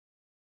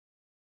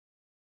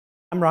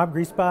I'm Rob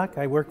Griesbach.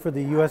 I work for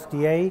the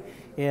USDA,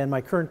 and my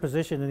current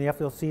position in the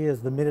FLC is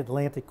the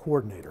Mid-Atlantic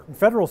Coordinator.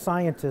 Federal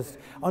scientists,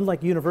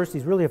 unlike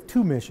universities, really have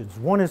two missions.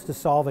 One is to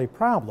solve a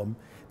problem,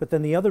 but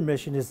then the other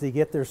mission is to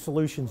get their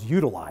solutions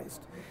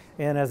utilized.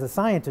 And as a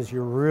scientist,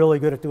 you're really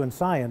good at doing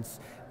science,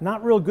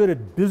 not real good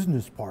at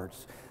business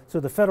parts. So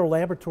the Federal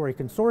Laboratory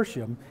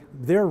Consortium,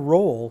 their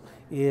role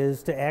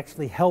is to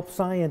actually help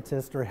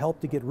scientists or help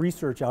to get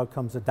research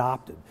outcomes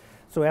adopted.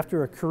 So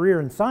after a career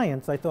in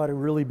science, I thought it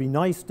would really be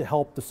nice to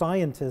help the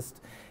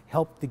scientists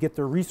help to get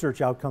their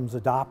research outcomes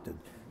adopted.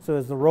 So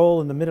as the role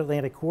in the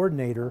Mid-Atlantic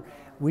Coordinator,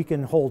 we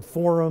can hold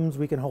forums,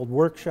 we can hold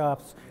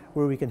workshops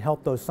where we can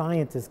help those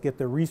scientists get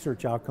their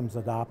research outcomes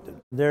adopted.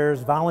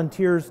 There's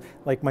volunteers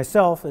like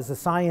myself as a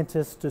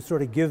scientist to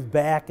sort of give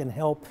back and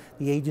help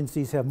the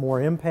agencies have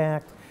more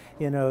impact.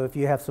 You know, if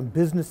you have some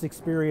business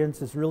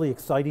experience, it's really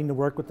exciting to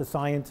work with the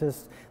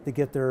scientists to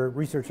get their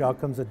research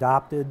outcomes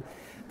adopted.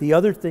 The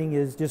other thing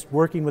is just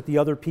working with the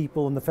other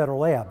people in the federal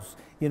labs.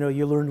 You know,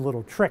 you learn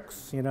little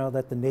tricks, you know,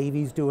 that the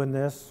Navy's doing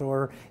this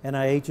or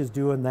NIH is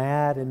doing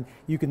that, and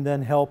you can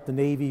then help the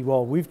Navy,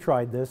 well, we've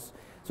tried this.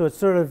 So it's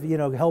sort of, you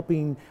know,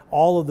 helping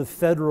all of the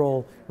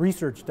federal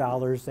research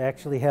dollars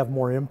actually have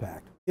more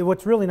impact.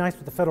 What's really nice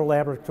with the Federal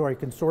Laboratory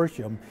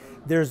Consortium,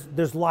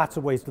 there's lots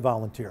of ways to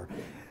volunteer.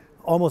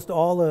 Almost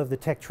all of the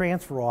tech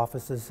transfer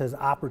offices has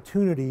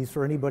opportunities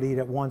for anybody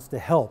that wants to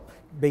help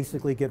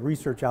basically get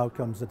research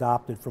outcomes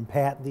adopted, from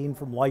patenting,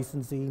 from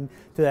licensing,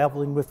 to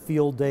helping with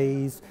field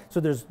days. So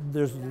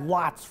there's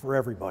lots for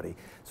everybody.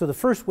 So the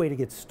first way to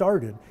get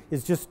started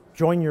is just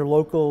join your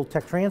local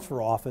tech transfer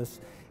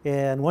office,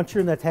 and once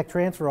you're in that tech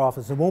transfer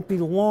office, it won't be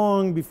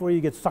long before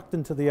you get sucked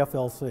into the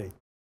FLC.